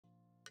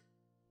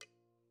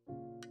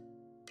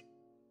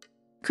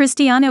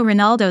Cristiano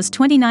Ronaldo's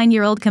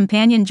 29-year-old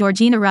companion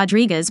Georgina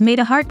Rodriguez made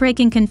a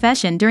heartbreaking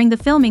confession during the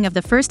filming of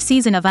the first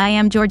season of I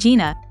Am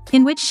Georgina,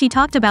 in which she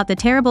talked about the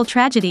terrible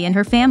tragedy in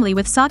her family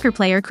with soccer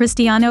player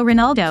Cristiano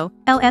Ronaldo,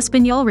 El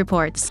Español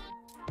reports.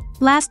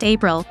 Last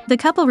April, the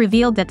couple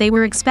revealed that they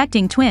were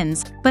expecting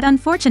twins, but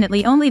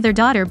unfortunately only their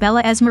daughter Bella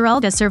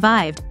Esmeralda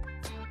survived.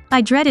 I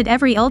dreaded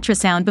every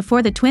ultrasound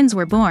before the twins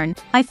were born.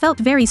 I felt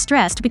very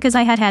stressed because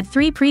I had had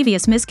 3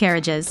 previous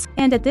miscarriages.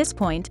 And at this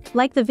point,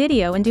 like the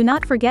video and do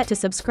not forget to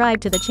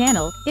subscribe to the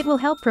channel, it will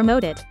help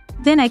promote it.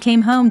 Then I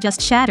came home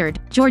just shattered,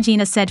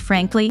 Georgina said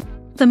frankly.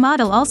 The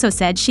model also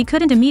said she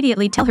couldn't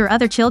immediately tell her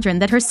other children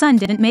that her son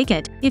didn't make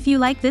it. If you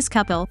like this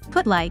couple,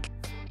 put like.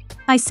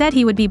 I said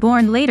he would be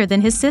born later than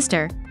his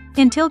sister.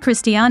 Until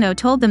Cristiano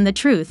told them the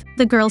truth,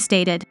 the girl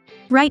stated.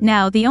 Right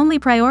now the only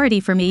priority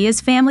for me is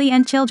family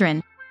and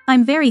children.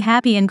 I'm very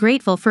happy and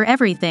grateful for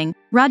everything,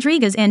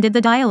 Rodriguez ended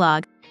the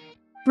dialogue.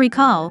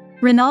 Recall,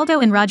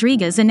 Ronaldo and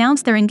Rodriguez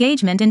announced their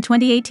engagement in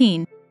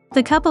 2018.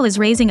 The couple is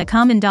raising a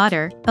common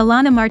daughter,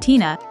 Alana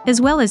Martina,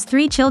 as well as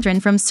 3 children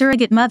from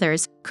surrogate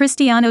mothers,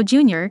 Cristiano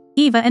Jr.,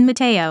 Eva and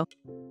Mateo.